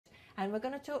And we're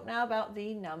going to talk now about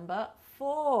the number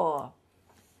 4.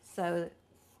 So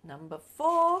number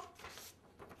 4,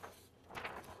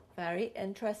 very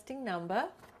interesting number.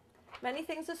 Many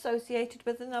things associated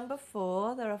with the number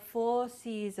 4. There are 4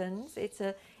 seasons. It's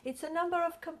a number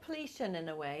of completion in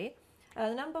a way.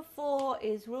 Number 4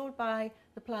 is ruled by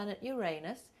the planet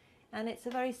Uranus, and it's a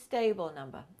very stable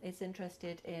number. It's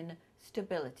interested in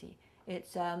stability.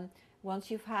 It's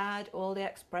once you've had all the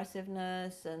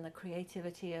expressiveness and the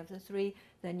creativity of the 3,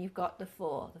 then you've got the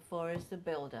 4. The 4 is the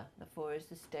builder. The 4 is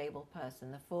the stable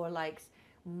person. The 4 likes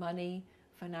money,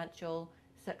 financial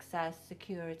success,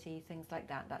 security, things like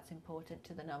that. That's important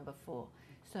to the number 4.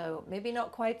 So maybe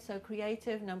not quite so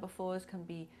creative. Number 4s can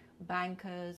be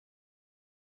bankers,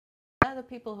 other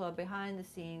people who are behind the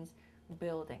scenes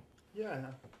building. Yeah,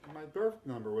 my birth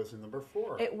number was the number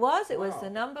 4. It was Wow. the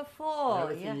number 4. And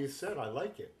everything yes. you said, I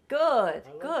like it. Good,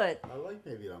 good. I like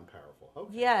maybe I'm powerful.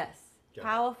 Okay. Yes, Got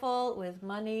powerful with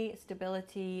money,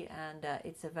 stability, and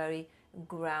it's a very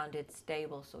grounded,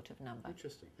 stable sort of number.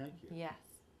 Interesting, thank you. Yes.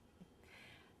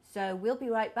 So we'll be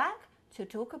right back to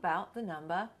talk about the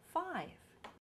number 5.